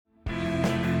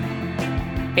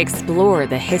Explore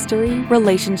the history,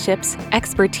 relationships,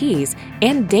 expertise,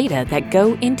 and data that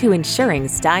go into ensuring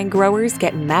Stine growers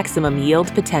get maximum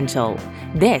yield potential.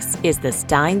 This is the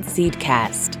Stine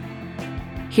Seedcast.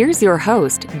 Here's your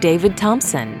host, David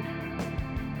Thompson.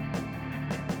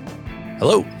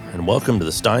 Hello, and welcome to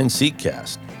the Stine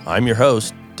Seedcast. I'm your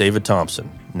host, David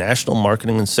Thompson, National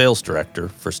Marketing and Sales Director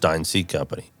for Stine Seed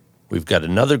Company. We've got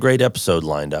another great episode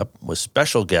lined up with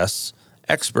special guests,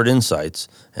 expert insights,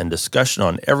 and discussion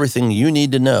on everything you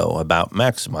need to know about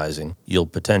maximizing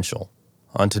yield potential.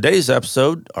 On today's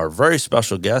episode, our very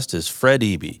special guest is Fred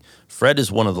Eby. Fred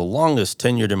is one of the longest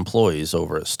tenured employees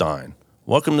over at Stine.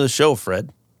 Welcome to the show,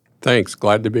 Fred. Thanks.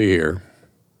 Glad to be here.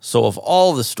 So of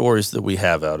all the stories that we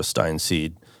have out of Stine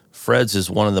Seed, Fred's is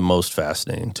one of the most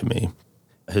fascinating to me.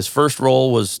 His first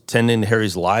role was tending to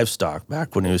Harry's livestock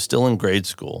back when he was still in grade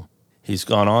school. He's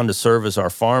gone on to serve as our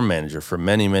farm manager for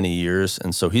many, many years,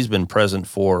 and so he's been present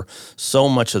for so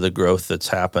much of the growth that's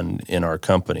happened in our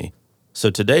company.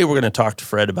 So today we're going to talk to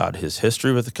Fred about his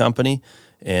history with the company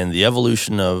and the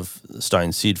evolution of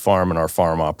Stine Seed Farm and our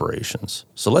farm operations.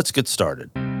 So let's get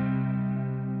started.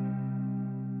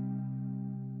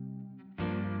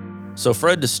 So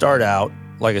Fred, to start out,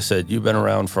 like I said, you've been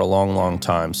around for a long, long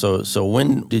time. So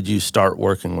when did you start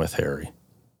working with Harry?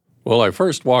 Well, I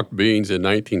first walked beans in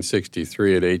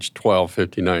 1963 at age 12,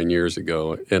 59 years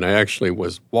ago, and I actually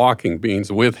was walking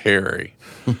beans with Harry.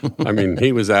 I mean,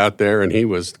 he was out there, and he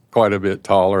was quite a bit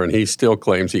taller, and he still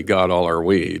claims he got all our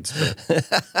weeds.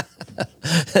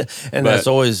 That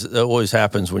always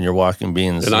happens when you're walking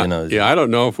beans. I don't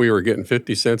know if we were getting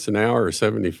 50 cents an hour or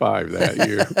 75 that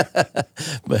year.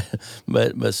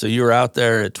 but so you were out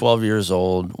there at 12 years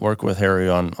old working with Harry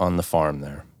on the farm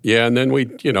there. Yeah, and then we,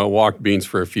 walked beans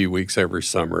for a few weeks every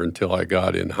summer until I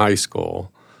got in high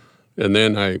school. And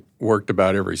then I worked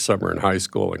about every summer in high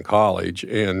school and college,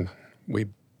 and we,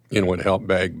 would help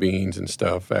bag beans and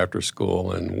stuff after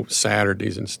school and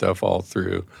Saturdays and stuff all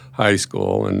through high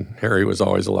school. And Harry was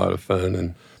always a lot of fun.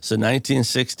 And so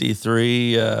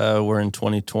 1963, we're in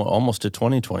 2020, almost to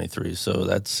 2023, so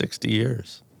that's 60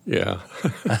 years. Yeah.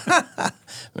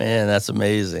 Man, that's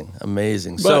amazing.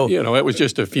 Amazing. But, it was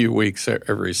just a few weeks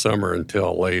every summer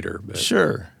until later. But.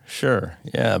 Sure.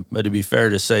 Yeah. But to be fair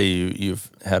to say,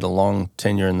 you've had a long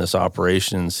tenure in this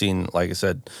operation and seen, like I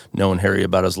said, known Harry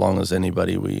about as long as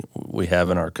anybody we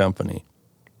have in our company.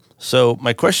 So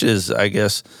my question is, I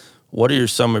guess, what are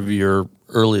some of your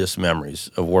earliest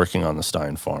memories of working on the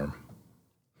Stine farm?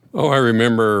 Oh, I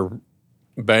remember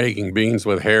bagging beans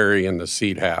with Harry in the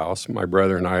seed house. My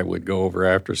brother and I would go over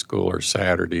after school or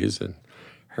Saturdays, and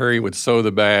Harry would sew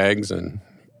the bags, and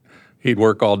he'd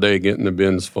work all day getting the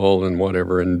bins full and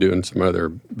whatever and doing some other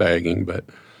bagging. But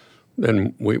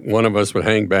then one of us would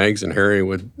hang bags, and Harry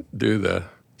would do the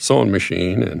sewing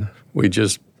machine, and we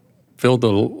just filled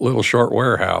the little short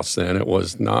warehouse then. It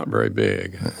was not very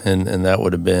big. And that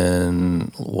would have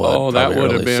been what? Oh, that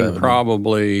would have been 70?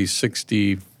 Probably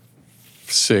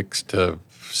 66 to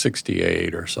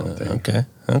 68 or something.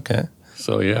 Okay.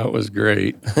 So yeah, it was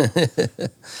great.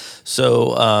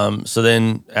 So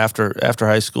then after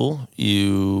high school,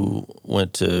 you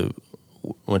went to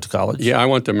college? Yeah, I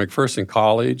went to McPherson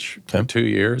College for 2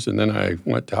 years, and then I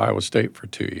went to Iowa State for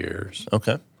 2 years.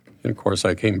 Okay. And of course,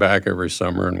 I came back every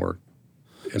summer and worked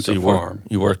at the farm.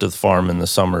 You worked at the farm in the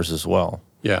summers as well.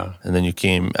 Yeah. And then you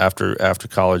came after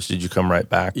college. Did you come right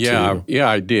back? Yeah,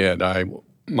 I did.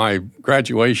 My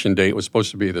graduation date was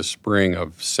supposed to be the spring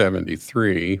of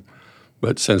 73,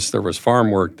 but since there was farm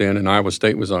work then and Iowa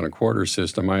State was on a quarter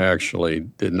system, I actually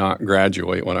did not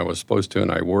graduate when I was supposed to,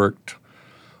 and I worked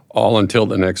all until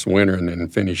the next winter and then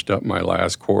finished up my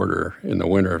last quarter in the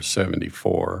winter of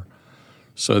 74.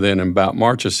 So then about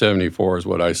March of 74 is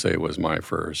what I say was my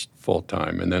first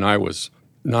full-time, and then I was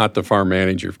not the farm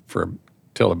manager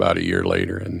till about a year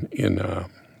later. In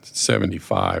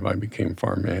 75, I became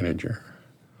farm manager.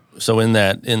 So in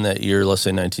that year, let's say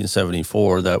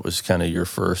 1974, that was kind of your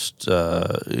first,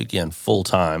 again,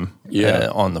 full-time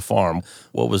on the farm.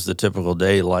 What was the typical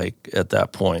day like at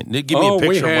that point? Give me a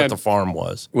picture of what the farm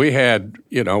was. We had,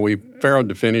 we farrowed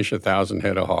to finish 1,000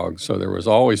 head of hogs, so there was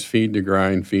always feed to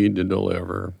grind, feed to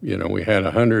deliver. We had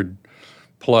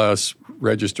 100-plus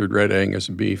registered red Angus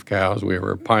beef cows. We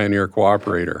were a pioneer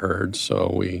cooperator herd,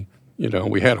 so we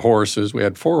had horses. We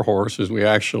had 4 horses.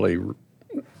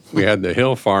 We had the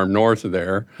hill farm north of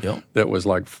there that was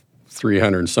like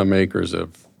 300 and some acres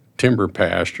of timber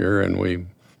pasture, and we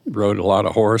rode a lot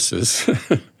of horses.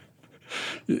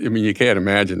 I mean, you can't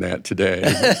imagine that today.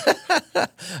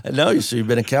 No, so you've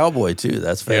been a cowboy too.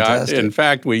 That's fantastic. Yeah, in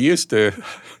fact, we used to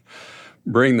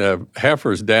bring the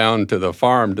heifers down to the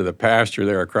farm, to the pasture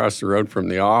there across the road from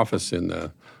the office in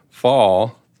the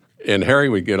fall. And Harry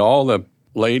would get all the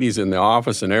ladies in the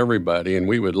office and everybody, and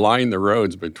we would line the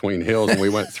roads between hills. And we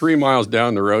went 3 miles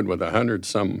down the road with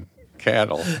 100-some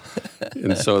cattle.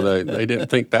 And so they didn't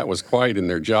think that was quite in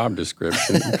their job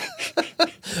description.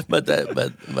 But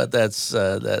that's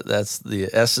the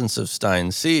essence of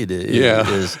Stine Seed.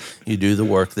 Is you do the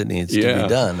work that needs to be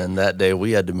done. And that day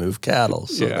we had to move cattle,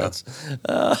 so that's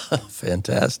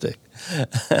fantastic.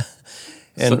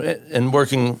 And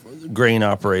working grain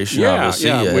operation, obviously,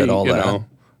 you had all that.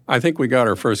 I think we got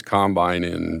our first combine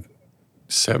in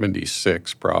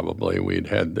 '76. Probably we'd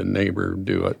had the neighbor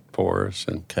do it for us,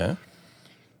 and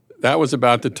that was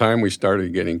about the time we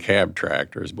started getting cab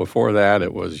tractors. Before that,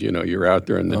 it was, you're out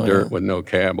there in the dirt with no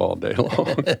cab all day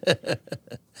long.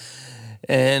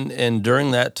 And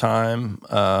during that time,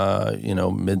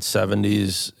 mid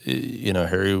 '70s,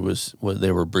 Harry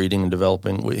they were breeding and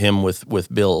developing him with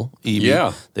Bill Eby.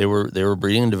 Yeah, they were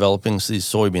breeding and developing these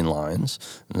soybean lines,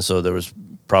 and so there was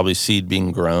probably seed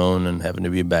being grown and having to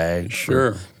be bagged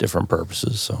for different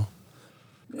purposes. So.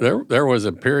 There was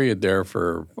a period there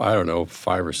for,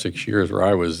 5 or 6 years where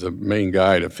I was the main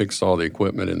guy to fix all the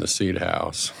equipment in the seed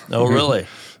house. Oh, really?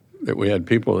 That we had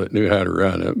people that knew how to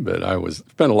run it, but I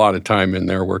spent a lot of time in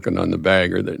there working on the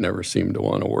bagger that never seemed to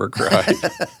want to work right.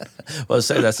 Well, I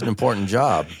say that's an important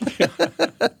job.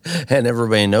 And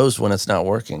everybody knows when it's not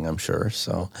working, I'm sure.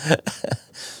 So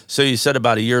you said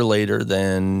about a year later,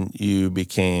 then you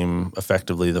became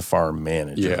effectively the farm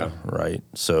manager, right?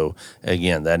 So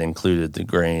again, that included the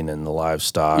grain and the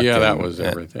livestock. Yeah, that was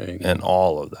everything. And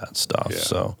all of that stuff.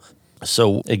 Yeah.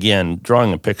 So again,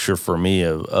 drawing a picture for me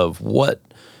of what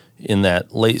in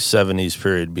that late 70s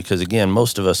period, because again,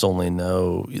 most of us only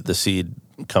know the seed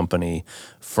company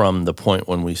from the point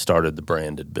when we started the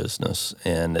branded business.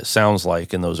 And it sounds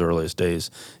like in those earliest days,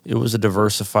 it was a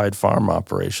diversified farm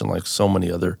operation like so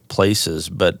many other places.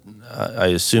 But I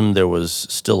assume there was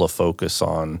still a focus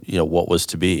on, what was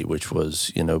to be, which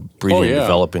was, breeding and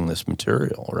developing this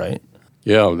material, right?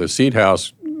 Yeah, the seed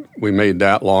house, we made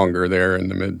that longer there in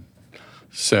the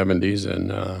mid-'70s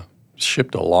and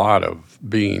shipped a lot of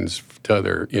beans to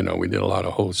other, we did a lot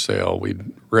of wholesale. We'd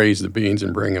raise the beans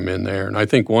and bring them in there. And I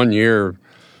think one year,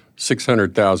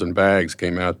 600,000 bags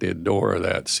came out the door of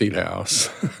that seed house.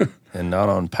 And not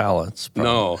on pallets.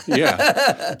 Probably. No,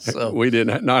 So we did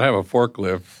not have a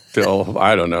forklift till,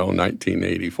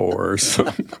 1984 or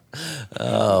something.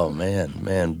 Oh,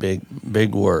 man,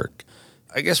 big work.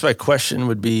 I guess my question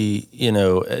would be,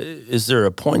 is there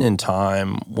a point in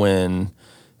time when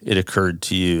it occurred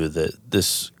to you that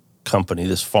this company,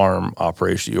 this farm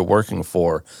operation you're working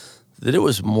for, that it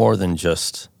was more than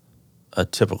just a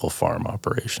typical farm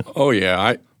operation? Oh,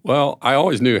 yeah. I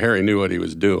always knew Harry knew what he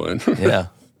was doing. Yeah.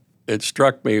 It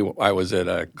struck me, I was at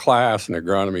an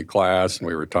agronomy class, and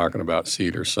we were talking about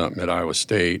seed or something at Iowa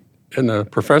State, and the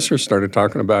professor started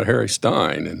talking about Harry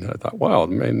Stine, and I thought, wow,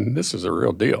 man, this is a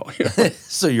real deal.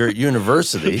 So you're at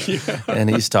university, and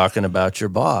he's talking about your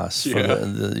boss,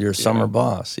 your summer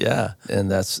boss. Yeah, and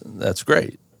that's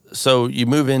great. So you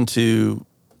move into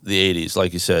the 80s,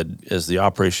 like you said, as the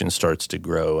operation starts to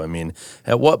grow. I mean,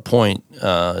 at what point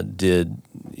again,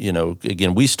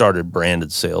 we started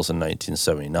branded sales in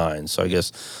 1979. So I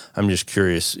guess I'm just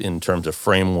curious in terms of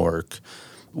framework,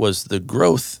 was the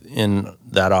growth in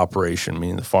that operation,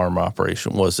 meaning the farm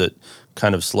operation, was it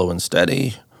kind of slow and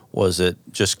steady? Was it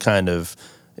just kind of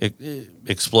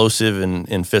explosive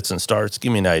in fits and starts?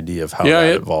 Give me an idea of how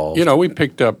that evolved. We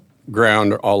picked up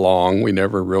ground along. We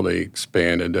never really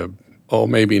expanded.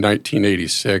 Maybe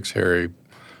 1986, Harry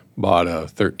bought a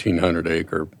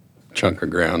 1,300-acre chunk of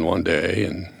ground one day,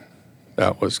 and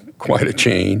that was quite a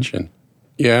change.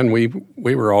 And we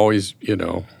were always,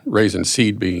 raising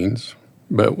seed beans,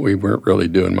 but we weren't really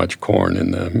doing much corn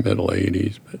in the middle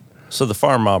 80s. So the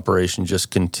farm operation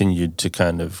just continued to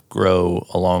kind of grow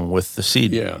along with the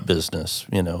seed business.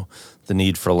 The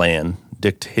need for land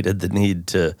dictated the need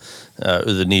to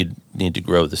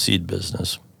grow the seed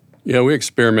business. Yeah, we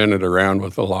experimented around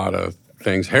with a lot of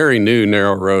things. Harry knew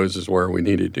narrow rows is where we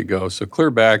needed to go. So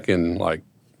clear back in like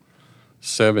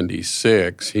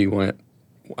 76,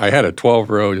 I had a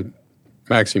 12-row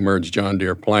Maxi-Merge John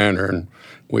Deere planter, and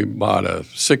we bought a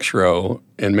 6-row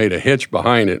and made a hitch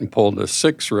behind it and pulled a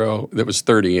 6-row that was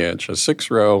 30-inch, a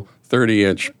 6-row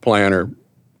 30-inch planter,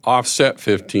 offset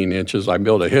 15 inches. I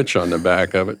built a hitch on the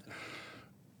back of it.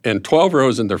 And 12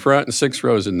 rows in the front and 6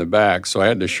 rows in the back. So I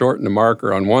had to shorten the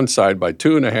marker on one side by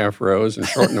 2.5 rows and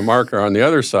shorten the marker on the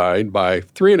other side by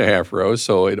 3.5 rows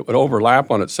so it would overlap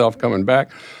on itself coming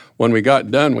back. when we got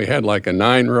done, we had like a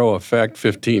 9-row effect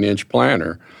 15-inch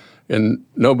planter. And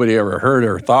nobody ever heard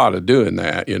or thought of doing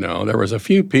that, you know. There was a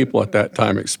few people at that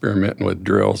time experimenting with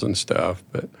drills and stuff,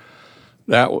 but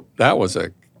that was a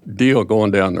deal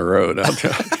going down the road, I'll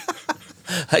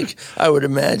tell you. I would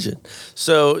imagine.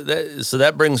 So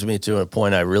that brings me to a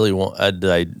point I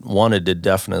wanted to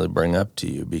definitely bring up to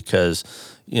you, because,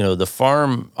 you know, the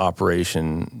farm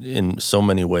operation in so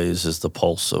many ways is the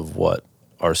pulse of what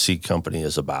our seed company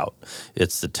is about.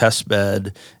 It's the test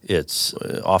bed. It's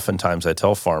oftentimes I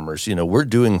tell farmers, you know, we're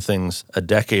doing things a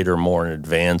decade or more in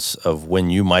advance of when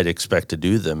you might expect to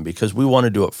do them, because we want to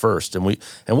do it first, and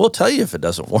we'll tell you if it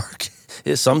doesn't work.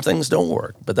 Some things don't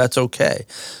work, but that's okay.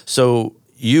 So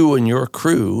you and your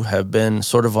crew have been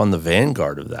sort of on the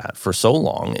vanguard of that for so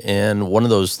long, and one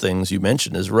of those things you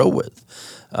mentioned is row width.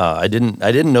 I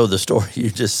didn't know the story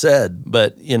you just said,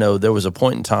 but you know, there was a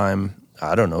point in time,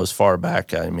 I don't know, as far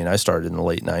back, I mean, I started in the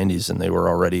late 90s and they were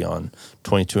already on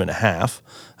 22 and a half.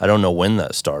 I don't know when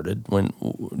that started.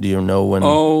 Do you know when?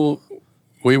 Oh,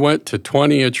 we went to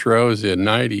 20-inch rows in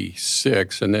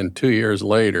 96, and then 2 years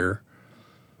later,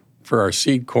 for our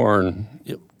seed corn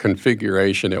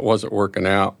configuration, it wasn't working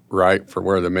out right for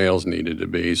where the males needed to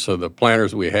be. So the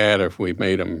planters we had, if we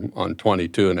made them on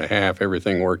 22 and a half,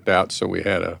 everything worked out. So we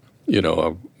had a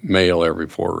male every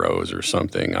 4 rows or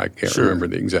something. I can't remember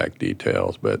the exact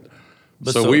details, but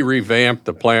so we revamped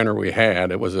the planter we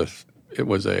had. It was a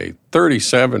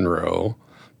 37-row,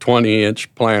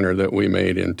 20-inch planter that we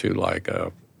made into like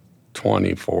a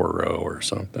 24-row or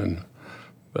something.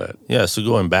 But yeah, so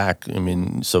going back, I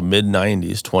mean, so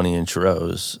mid-90s, 20-inch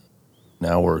rows.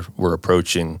 Now we're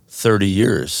approaching 30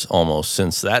 years almost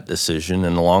since that decision,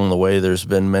 and along the way there's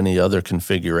been many other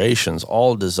configurations,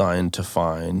 all designed to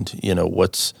find, you know,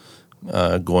 what's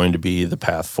going to be the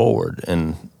path forward.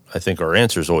 And I think our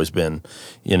answer has always been,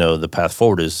 you know, the path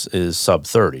forward is sub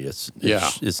 30.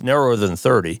 It's narrower than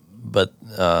 30, but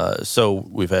so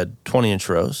we've had 20-inch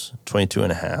rows, 22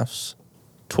 and a halves,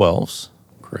 12s,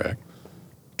 correct,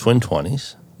 twin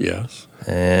 20s, yes,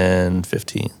 and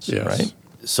 15s, yes, right?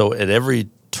 So at every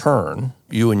turn,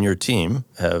 you and your team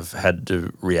have had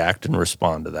to react and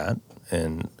respond to that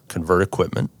and convert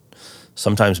equipment,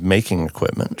 sometimes making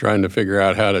equipment. Trying to figure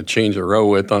out how to change a row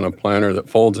width on a planter that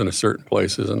folds in a certain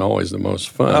place isn't always the most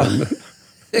fun.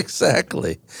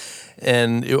 Exactly.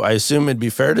 And I assume it'd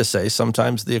be fair to say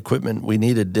sometimes the equipment we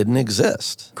needed didn't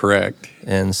exist. Correct.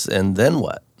 And then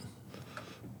what?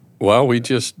 Well, we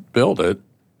just built it.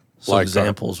 So like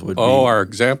examples would be? Our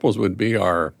examples would be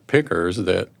our pickers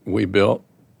that we built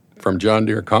from John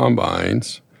Deere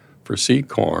combines for seed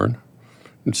corn.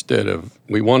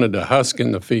 We wanted to husk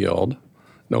in the field.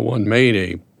 No one made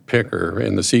a picker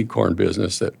in the seed corn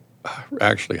business that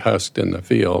actually husked in the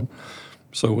field.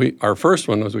 So our first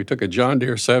one was we took a John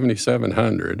Deere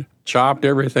 7700, chopped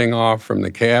everything off from the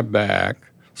cab back.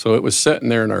 So it was sitting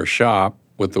there in our shop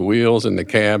with the wheels and the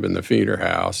cab and the feeder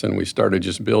house, and we started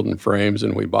just building frames,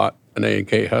 and we bought an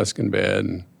A&K husking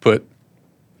bed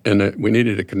and we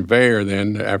needed a conveyor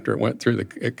then after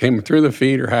it came through the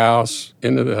feeder house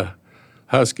into the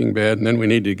husking bed, and then we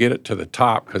needed to get it to the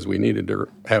top because we needed to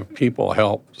have people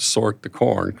help sort the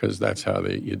corn because that's how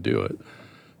you do it.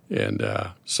 And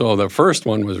so the first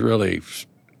one was really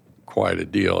quite a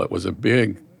deal. It was a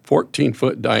big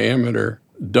 14-foot diameter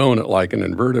donut like an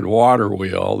inverted water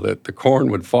wheel that the corn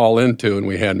would fall into, and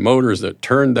we had motors that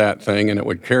turned that thing, and it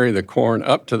would carry the corn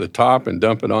up to the top and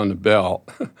dump it on the belt.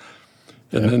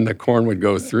 And then the corn would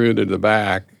go through to the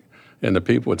back, and the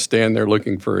people would stand there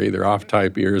looking for either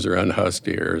off-type ears or unhusked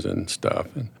ears and stuff.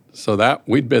 And so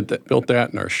we built that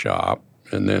in our shop,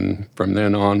 and then from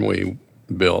then on we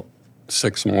built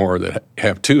 6 more that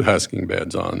have 2 husking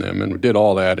beds on them, and we did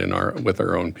all that with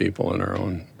our own people and our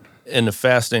own. And the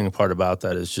fascinating part about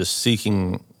that is just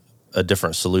seeking a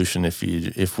different solution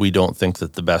if we don't think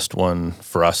that the best one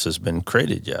for us has been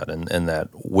created yet. And that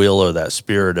will or that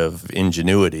spirit of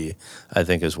ingenuity, I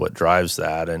think, is what drives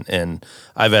that. And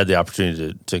I've had the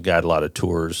opportunity to guide a lot of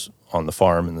tours on the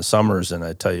farm in the summers, and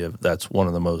I tell you, that's one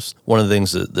of the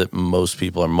things that most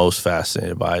people are most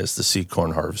fascinated by is the seed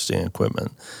corn harvesting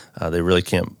equipment. They really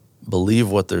can't believe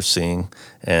what they're seeing,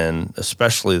 and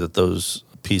especially that those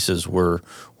pieces were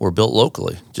built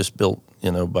locally, just built,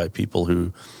 by people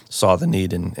who saw the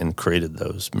need and created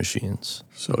those machines.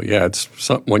 So yeah, it's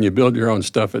something, when you build your own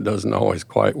stuff, it doesn't always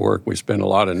quite work. We spend a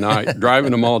lot of night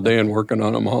driving them all day and working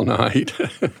on them all night,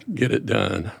 get it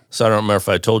done. So I don't remember if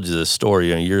I told you this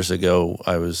story. Years ago,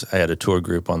 I had a tour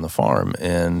group on the farm,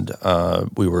 and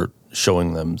we were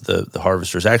showing them the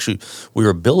harvesters. Actually, we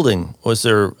were building,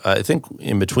 I think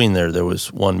in between there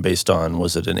was one based on,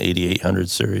 was it an 8800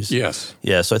 series? Yes.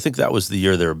 Yeah, so I think that was the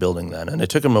year they were building that. And I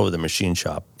took them over to the machine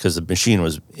shop because the machine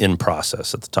was in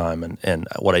process at the time. And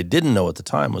what I didn't know at the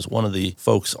time was one of the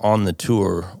folks on the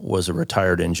tour was a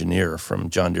retired engineer from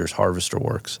John Deere's Harvester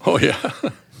Works. Oh, yeah.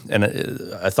 And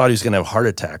I thought he was going to have a heart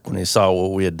attack when he saw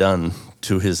what we had done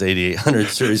to his 8800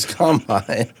 series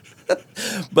combine.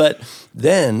 But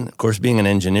then, of course, being an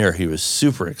engineer, he was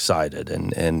super excited,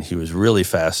 and he was really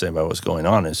fascinated by what was going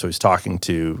on. And so he's talking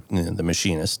to the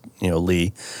machinist,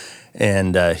 Lee,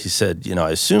 and he said, I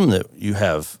assume that you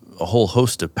have a whole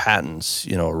host of patents,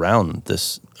 around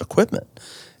this equipment.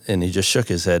 And he just shook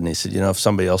his head and he said, if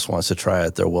somebody else wants to try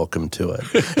it, they're welcome to it.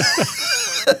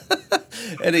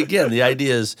 And again, the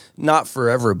idea is not for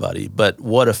everybody, but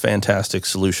what a fantastic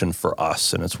solution for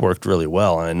us. And it's worked really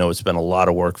well. And I know it's been a lot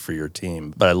of work for your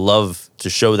team, but I love to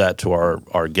show that to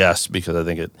our guests because I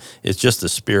think it's just the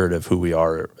spirit of who we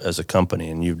are as a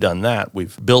company. And you've done that.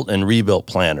 We've built and rebuilt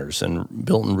planters and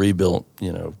built and rebuilt,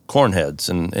 corn heads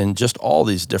and just all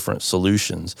these different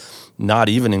solutions, not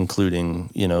even including,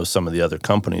 some of the other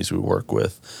companies we work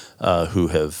with who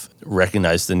have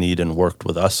recognized the need and worked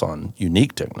with us on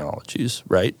unique technologies,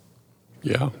 right?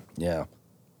 Yeah. Yeah.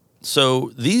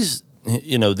 So these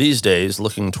days,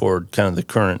 looking toward kind of the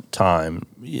current time,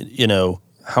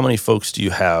 how many folks do you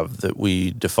have that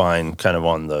we define kind of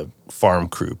on the farm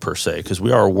crew per se? Because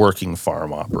we are a working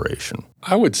farm operation.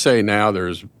 I would say now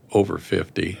there's over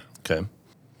 50. Okay.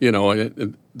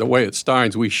 The way at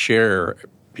Stine's, we share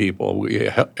people.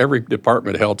 Every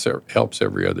department helps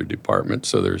every other department.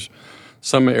 So there's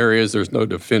some areas there's no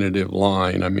definitive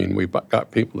line. I mean, we've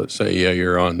got people that say, yeah,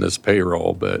 you're on this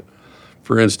payroll. But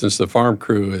for instance, the farm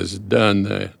crew has done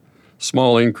the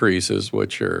small increases,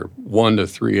 which are 1 to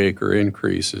 3 acre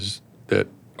increases that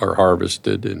are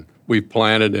harvested. And we've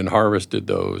planted and harvested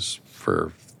those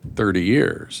for 30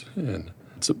 years. And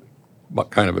it's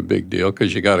kind of a big deal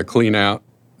because you got to clean out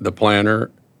the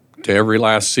planter to every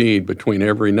last seed between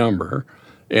every number,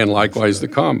 and likewise the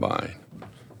combine.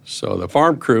 So the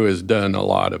farm crew has done a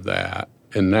lot of that,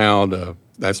 and now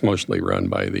that's mostly run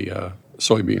by the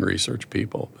soybean research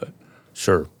people. But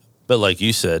sure. But like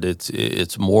you said,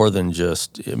 it's more than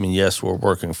just, yes, we're a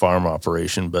working farm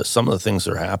operation, but some of the things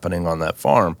that are happening on that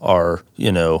farm are,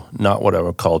 not what I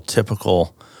would call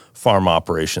typical farm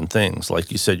operation things.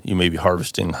 Like you said, you may be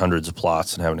harvesting hundreds of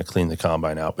plots and having to clean the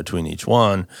combine out between each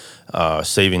one,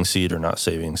 saving seed or not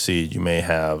saving seed. You may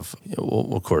have,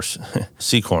 of course,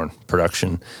 seed corn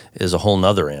production is a whole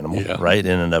nother animal, right,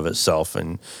 in and of itself,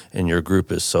 and your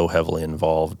group is so heavily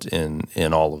involved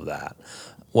in all of that.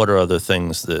 What are other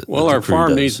things that our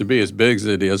farm does? needs to be as big as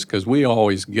it is because we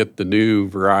always get the new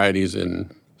varieties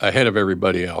ahead of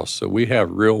everybody else. So we have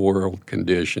real-world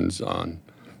conditions on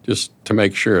just to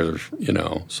make sure,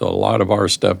 So a lot of our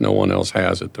stuff, no one else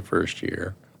has it the first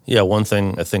year. Yeah, one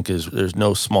thing I think is there's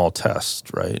no small test,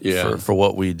 right? Yeah. For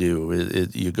what we do,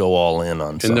 you go all in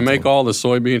on something. And to make all the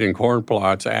soybean and corn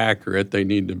plots accurate, they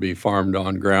need to be farmed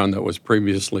on ground that was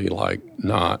previously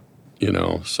not,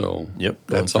 so yep,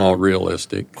 that's all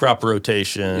realistic. Crop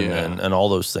rotation and all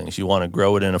those things. You want to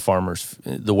grow it in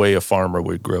the way a farmer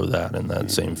would grow that in that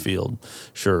same field.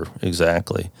 Sure,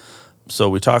 exactly. So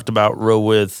we talked about row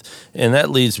width, and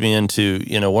that leads me into,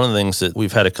 one of the things that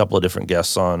we've had a couple of different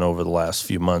guests on over the last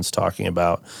few months talking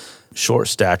about short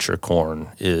stature corn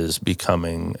is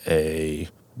becoming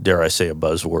dare I say, a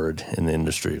buzzword in the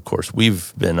industry. Of course,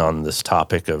 we've been on this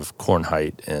topic of corn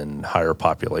height and higher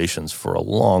populations for a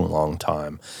long, long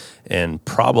time, and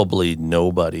probably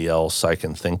nobody else I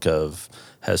can think of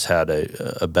has had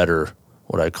a better,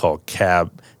 what I call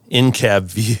in-cab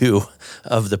view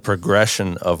of the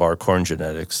progression of our corn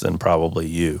genetics than probably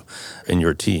you and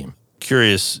your team.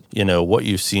 Curious, what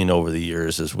you've seen over the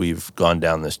years as we've gone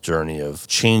down this journey of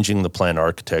changing the plant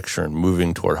architecture and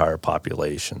moving toward higher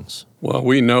populations. Well,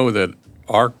 we know that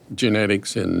our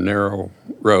genetics in narrow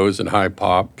rows and high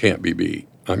pop can't be beat.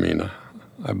 I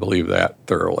believe that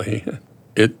thoroughly.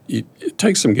 It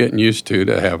takes some getting used to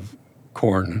have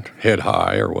corn head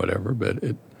high or whatever, but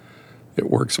it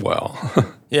works well.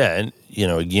 Yeah, and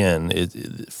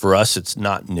again, for us, it's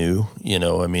not new.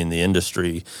 The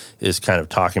industry is kind of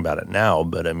talking about it now,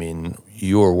 but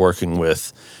you're working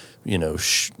with,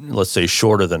 let's say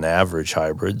shorter than average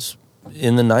hybrids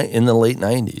in the late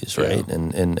 90s, right?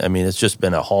 Yeah. And it's just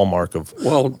been a hallmark of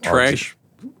trash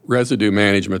residue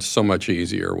management's so much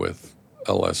easier with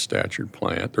a less statured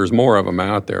plant. There's more of them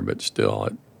out there, but still,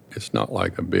 it's not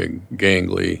like a big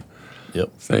gangly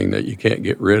thing that you can't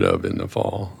get rid of in the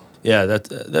fall. Yeah,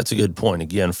 that's a good point.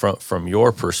 Again, from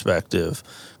your perspective,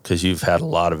 because you've had a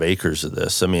lot of acres of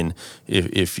this. I mean,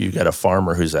 if you got a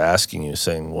farmer who's asking you,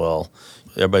 saying, "Well,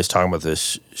 everybody's talking about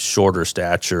this shorter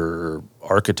stature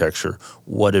architecture.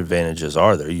 What advantages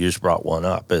are there?" You just brought one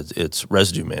up. It's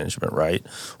residue management, right?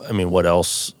 I mean, what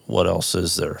else? What else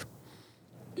is there?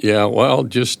 Yeah, well,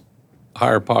 just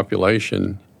higher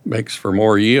population makes for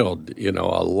more yield. You know,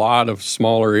 a lot of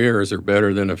smaller ears are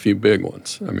better than a few big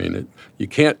ones. I mean, you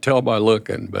can't tell by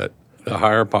looking, but the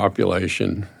higher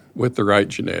population with the right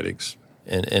genetics.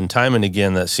 And time and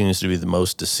again, that seems to be the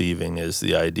most deceiving is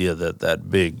the idea that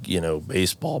big,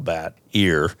 baseball bat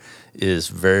ear is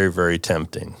very, very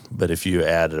tempting. But if you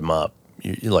add them up,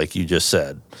 like you just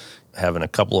said, having a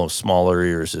couple of smaller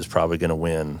ears is probably going to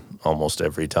win almost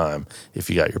every time if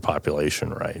you got your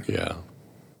population right. Yeah.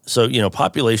 So,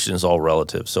 population is all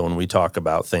relative. So when we talk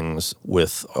about things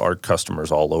with our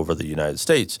customers all over the United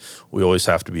States, we always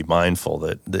have to be mindful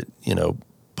that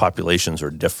populations are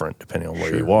different depending on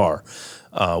where you are.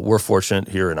 We're fortunate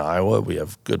here in Iowa. We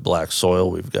have good black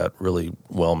soil. We've got really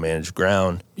well-managed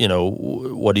ground.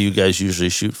 What do you guys usually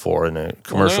shoot for in a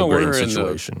commercial grain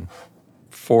situation? In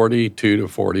the 42 to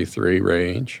 43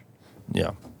 range.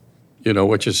 Yeah.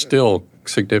 Which is still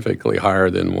significantly higher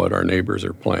than what our neighbors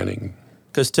are planting.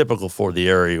 Because typical for the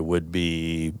area would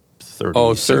be 36.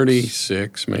 Oh,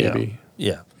 36 maybe.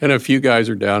 Yeah. And a few guys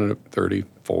are down at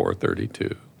 34,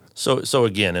 32. So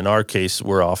again, in our case,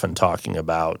 we're often talking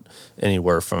about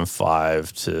anywhere from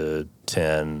 5 to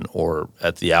 10, or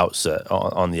at the outset,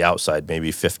 on the outside,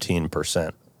 maybe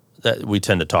 15%. That we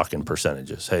tend to talk in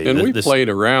percentages. Hey, and we played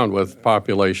around with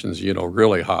populations,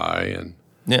 really high, and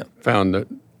found that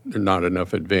there's not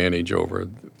enough advantage over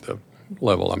the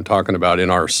level I'm talking about in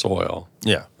our soil.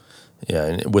 Yeah,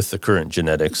 and with the current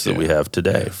genetics that we have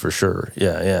today, for sure.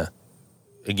 Yeah.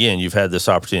 Again, you've had this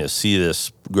opportunity to see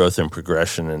this growth and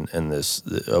progression and this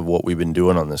of what we've been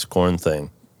doing on this corn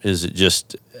thing. Is it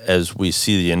just as we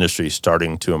see the industry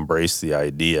starting to embrace the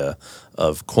idea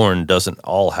of corn doesn't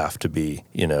all have to be,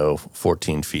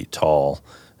 14 feet tall?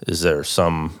 Is a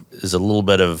little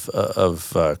bit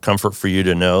of comfort for you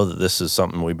to know that this is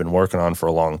something we've been working on for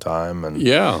a long time? And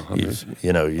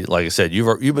like I said,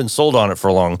 you've been sold on it for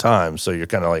a long time, so you're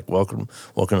kind of like welcome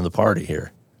to the party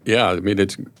here. Yeah, I mean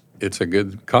it's a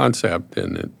good concept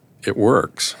and it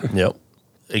works. Yep.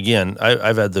 Again,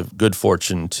 I've had the good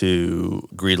fortune to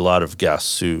greet a lot of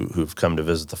guests who've come to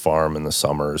visit the farm in the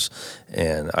summers,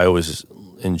 and I always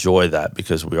enjoy that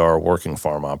because we are a working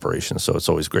farm operation, so it's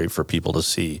always great for people to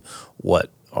see what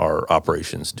our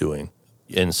operation's doing.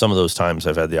 And some of those times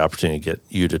I've had the opportunity to get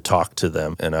you to talk to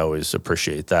them, and I always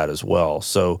appreciate that as well.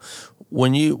 So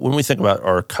when we think about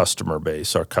our customer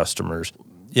base, our customers,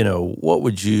 what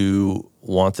would you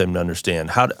want them to understand?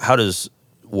 How does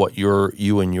what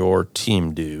you and your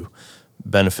team do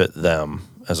benefit them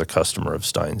as a customer of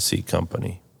Stine Seed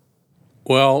Company?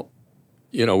 Well,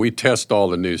 we test all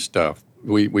the new stuff.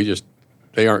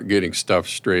 They aren't getting stuff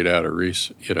straight out of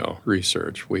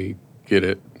research. We get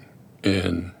it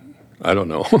in, I don't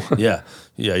know. Yeah,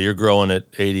 you're growing at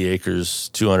 80 acres,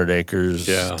 200 acres,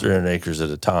 300 acres at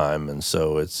a time, and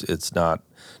so it's not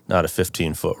a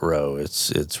 15-foot row.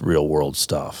 It's real world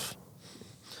stuff.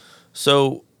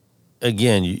 So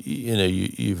again,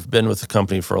 you've been with the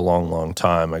company for a long, long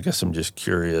time. I guess I'm just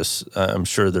curious. I'm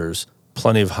sure there's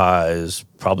plenty of highs,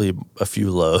 probably a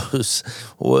few lows.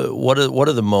 What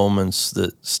are the moments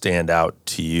that stand out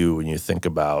to you when you think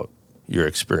about your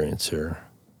experience here?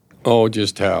 Oh,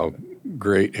 just how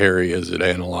great Harry is at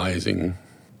analyzing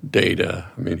data.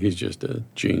 I mean, he's just a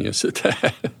genius at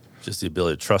that. Just the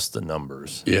ability to trust the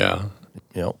numbers. Yeah.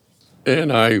 Yep.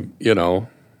 And I,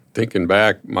 thinking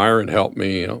back, Myron helped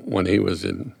me when he was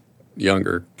a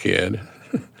younger kid,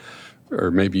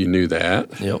 or maybe you knew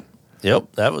that. Yep.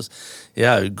 That was,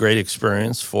 a great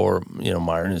experience for,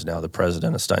 Myron is now the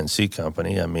president of Stine Seed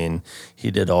Company. I mean,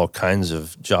 he did all kinds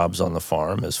of jobs on the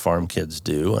farm, as farm kids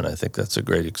do, and I think that's a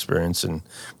great experience and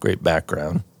great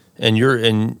background. And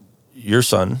your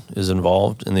son is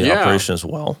involved in the operation as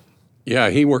well. Yeah,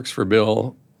 he works for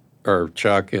Bill or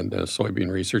Chuck in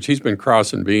soybean research. He's been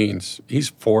crossing beans. He's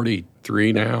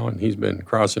 43 now, and he's been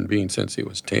crossing beans since he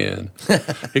was 10.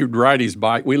 He would ride his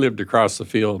bike. We lived across the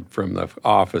field from the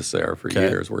office there for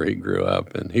years where he grew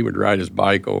up, and he would ride his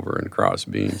bike over and cross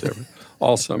beans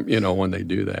when they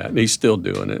do that. And he's still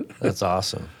doing it. That's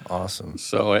awesome.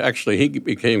 So actually, he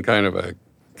became kind of a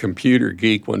computer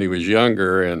geek when he was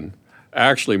younger, and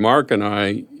actually, Mark and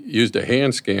I used a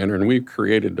hand scanner, and we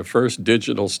created the first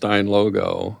digital Stine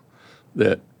logo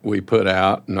that we put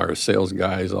out, and our sales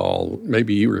guys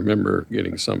maybe you remember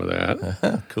getting some of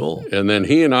that. Cool. And then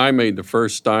he and I made the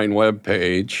first Stine web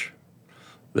page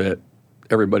that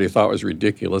everybody thought was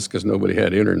ridiculous because nobody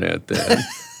had internet then.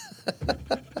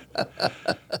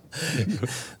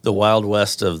 The Wild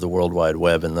West of the World Wide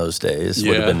Web in those days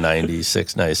would have been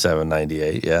 96, 97,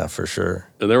 98. Yeah, for sure.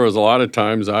 And there was a lot of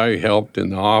times I helped in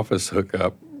the office hook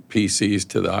up PCs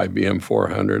to the IBM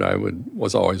 400. I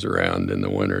was always around in the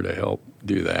winter to help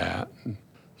do that and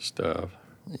stuff.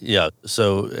 Yeah.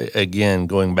 So again,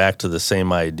 going back to the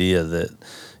same idea that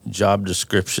job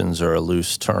descriptions are a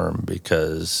loose term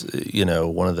because,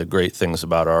 one of the great things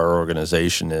about our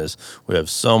organization is we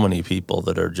have so many people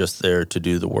that are just there to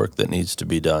do the work that needs to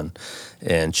be done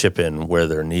and chip in where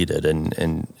they're needed.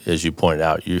 And as you pointed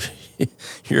out,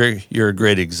 you're a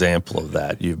great example of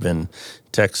that. You've been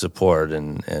tech support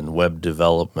and web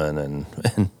development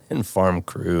and farm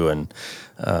crew and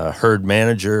herd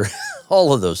manager,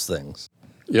 all of those things.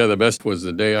 Yeah, the best was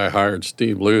the day I hired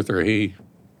Steve Luther. He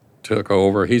took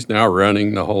over. He's now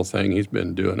running the whole thing. He's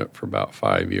been doing it for about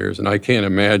 5 years, and I can't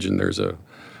imagine there's a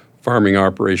farming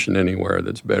operation anywhere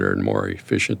that's better and more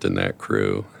efficient than that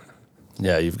crew.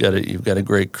 Yeah, you've got a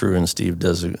great crew, and Steve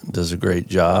does a great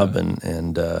job.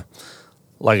 And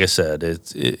like I said,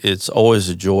 it's always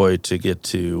a joy to get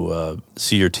to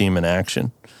see your team in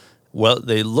action. Well,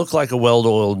 they look like a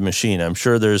well-oiled machine. I'm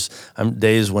sure there's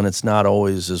days when it's not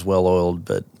always as well-oiled,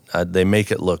 but they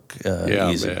make it look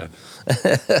easy. Man.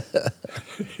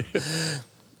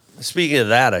 Speaking of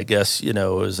that, I guess,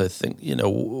 as I think,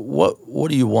 what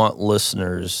do you want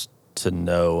listeners to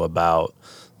know about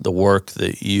the work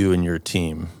that you and your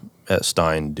team at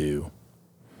Stine do?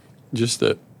 Just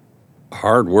that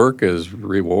hard work is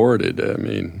rewarded. I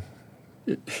mean,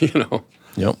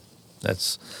 Yep.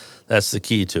 That's the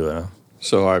key to it. Huh?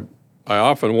 So I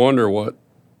often wonder what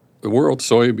the world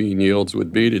soybean yields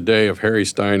would be today if Harry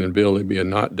Stine and Bill Eby had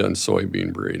not done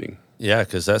soybean breeding. Yeah,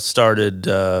 because that started.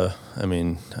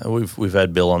 We've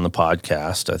had Bill on the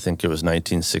podcast. I think it was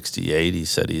 1968. He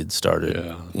said he had started.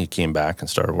 Yeah. He came back and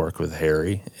started working with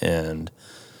Harry, and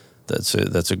that's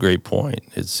a great point.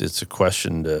 It's a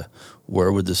question to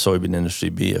where would the soybean industry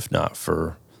be if not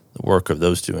for the work of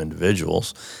those two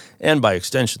individuals, and by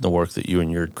extension the work that you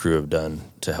and your crew have done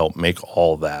to help make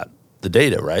all that. The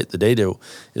data, right? The data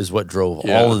is what drove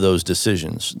all of those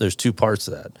decisions. There's two parts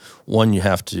to that. One, you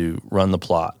have to run the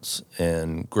plots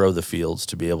and grow the fields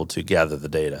to be able to gather the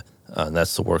data. And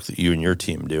that's the work that you and your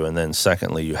team do. And then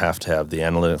secondly, you have to have the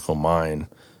analytical mind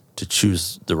to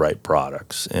choose the right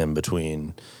products. And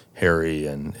between Harry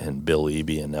and Bill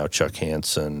Eby and now Chuck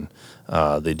Hansen,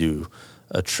 they do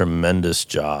a tremendous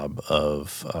job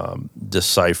of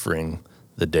deciphering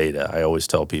the data. I always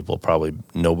tell people probably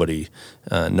nobody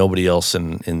else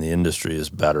in the industry is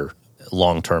better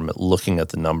long-term at looking at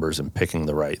the numbers and picking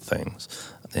the right things.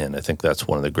 And I think that's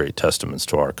one of the great testaments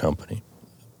to our company.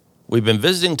 We've been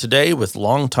visiting today with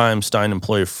longtime Stine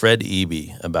employee Fred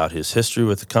Eby about his history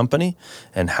with the company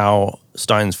and how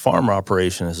Stine's farm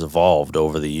operation has evolved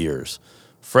over the years.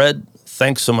 Fred,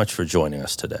 thanks so much for joining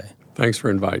us today. Thanks for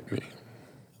inviting me.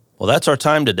 Well, that's our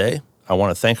time today. I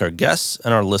want to thank our guests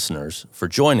and our listeners for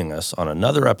joining us on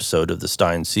another episode of the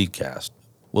Stine Seedcast.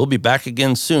 We'll be back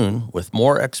again soon with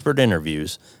more expert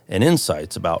interviews and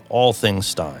insights about all things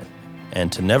Stine.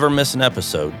 And to never miss an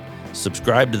episode,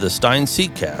 subscribe to the Stine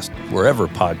Seedcast wherever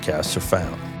podcasts are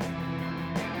found.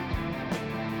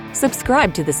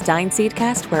 Subscribe to the Stine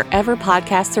Seedcast wherever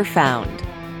podcasts are found.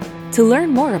 To learn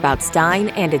more about Stine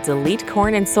and its elite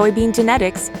corn and soybean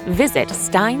genetics, visit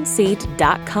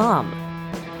stineseed.com.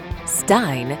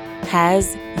 Stine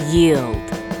has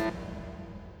yield.